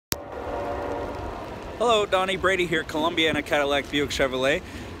Hello, Donnie Brady here at Columbiana Cadillac Buick Chevrolet.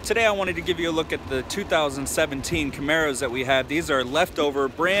 Today I wanted to give you a look at the 2017 Camaros that we have. These are leftover,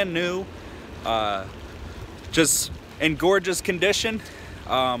 brand new, just in gorgeous condition.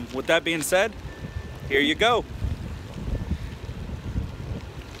 With that being said, here you go.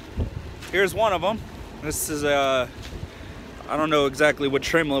 Here's one of them. This is a, I don't know exactly what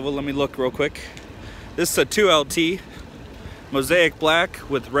trim level. Let me look real quick. This is a 2LT, mosaic black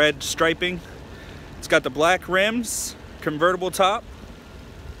with red striping. It's got the black rims, convertible top.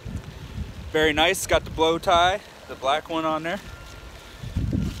 Very nice. It's got the blow tie, the black one on there.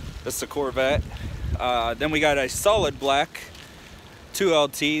 This is a Corvette. Then we got a solid black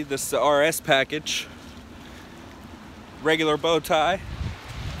 2LT. This is the RS package. Regular bow tie.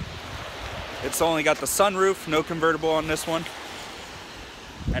 It's only got the sunroof, no convertible on this one.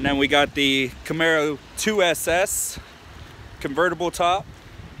 And then we got the Camaro 2SS, convertible top.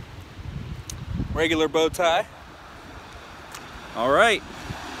 Regular bow tie. All right,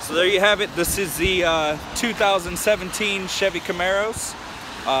 so there you have it. This is the 2017 Chevy Camaros.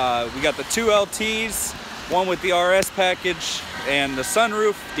 We got the 2LTs, one with the RS package and the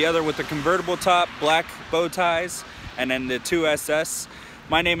sunroof, the other with the convertible top, black bow ties, and then the 2SS.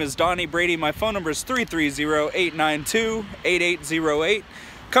 My name is Donnie Brady. My phone number is 330-892-8808.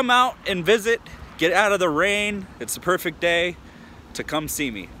 Come out and visit. Get out of the rain. It's the perfect day to come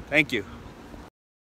see me. Thank you.